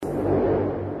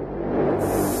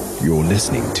You're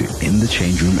listening to In the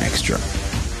Change Room Extra.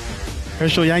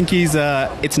 Herschel, Yankees,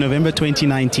 it's November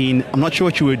 2019. I'm not sure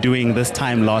what you were doing this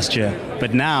time last year,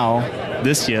 but now,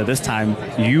 this year, this time,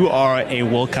 you are a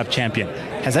World Cup champion.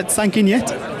 Has that sunk in yet?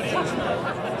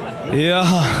 Yeah,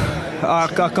 I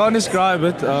can't describe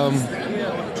it. I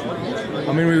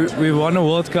mean, we won a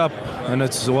World Cup, and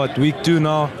it's, week 2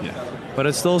 now? Yeah. But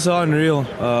it's still so unreal.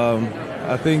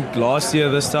 I think last year,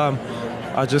 this time,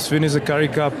 I just finished the Currie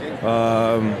Cup.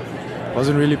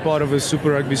 Wasn't really part of a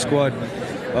Super Rugby squad.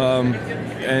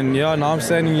 And yeah, now I'm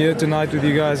standing here tonight with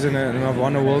you guys and I've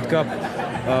won a World Cup.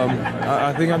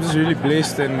 I think I'm just really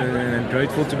blessed and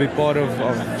grateful to be part of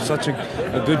such a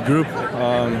good group.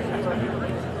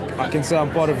 I can say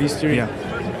I'm part of history. Yeah.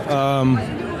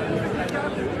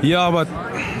 But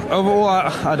overall,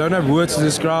 I don't have words to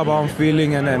describe how I'm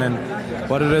feeling and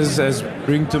what it has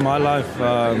bring to my life.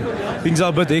 Things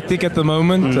are a bit hectic at the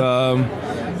moment,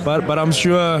 but I'm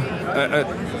sure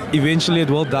eventually it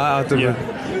will die out of it.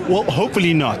 Well,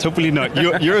 hopefully not. Hopefully not.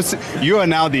 You are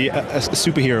now a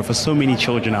superhero for so many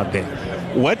children out there.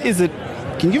 What is it?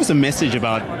 Can you give us a message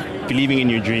about believing in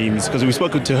your dreams? Because we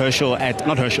spoke to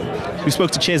we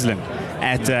spoke to Cheslin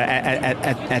at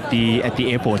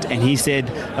the airport, and he said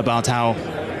about how,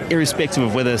 irrespective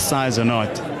of whether size or not,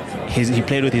 he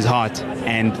played with his heart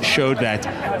and showed that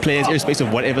players, irrespective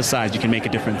of whatever size, you can make a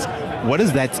difference.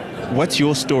 What's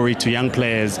your story to young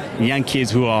players, young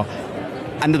kids who are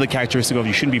under the characteristic of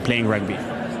you shouldn't be playing rugby?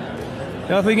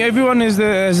 Yeah, I think everyone has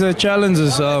their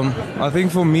challenges. I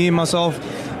think for me, myself,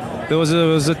 there was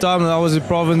a time that I was in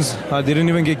province. I didn't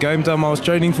even get game time. I was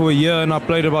training for a year and I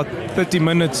played about 30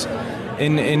 minutes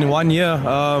in 1 year.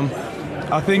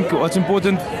 I think what's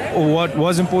important, or what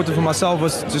was important for myself,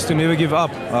 was just to never give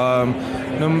up.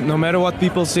 No matter what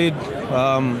people said,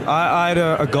 I had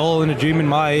a goal and a dream in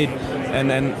my head,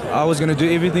 and I was going to do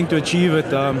everything to achieve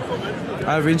it.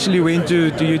 I eventually went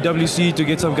to UWC to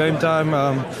get some game time.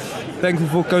 Thankful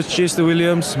for Coach Chester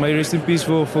Williams, may rest in peace,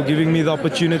 for giving me the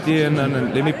opportunity and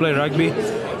let me play rugby.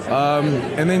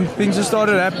 And then things just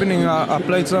started happening. I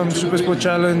played some Super Sport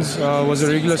Challenge, was a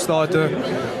regular starter,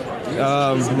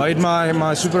 made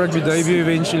my Super Rugby debut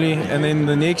eventually, and then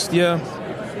the next year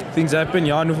things happened.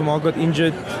 Janu Vermaak got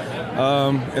injured,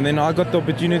 and then I got the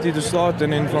opportunity to start,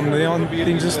 and then from there on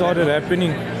things just started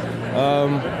happening.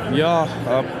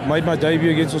 I made my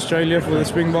debut against Australia for the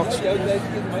Springboks.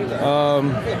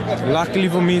 Luckily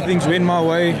for me, things went my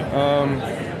way.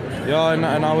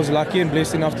 And I was lucky and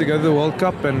blessed enough to go to the World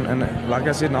Cup, and like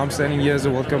I said, now I'm standing here as a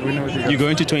World Cup winner with you guys. You go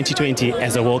into 2020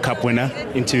 as a World Cup winner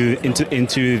into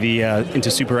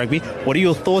Super Rugby. What are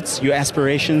your thoughts, your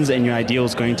aspirations, and your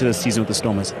ideals going into the season with the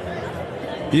Stormers?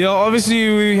 Yeah, obviously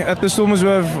we at the Stormers we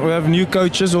have new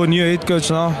coaches or new head coach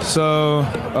now. So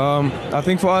I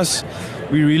think for us,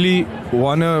 we really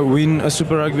want to win a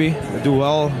Super Rugby, do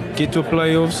well, get to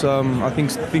playoffs. I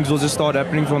think things will just start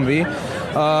happening from there.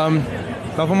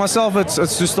 But for myself, it's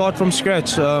to start from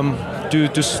scratch,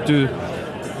 to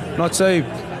not say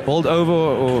build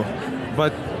over,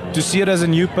 but to see it as a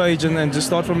new page and just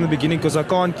start from the beginning, because I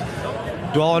can't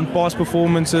dwell on past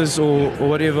performances or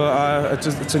whatever.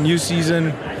 It's a new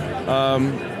season,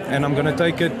 and I'm gonna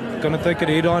take it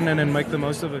head on and then make the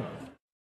most of it.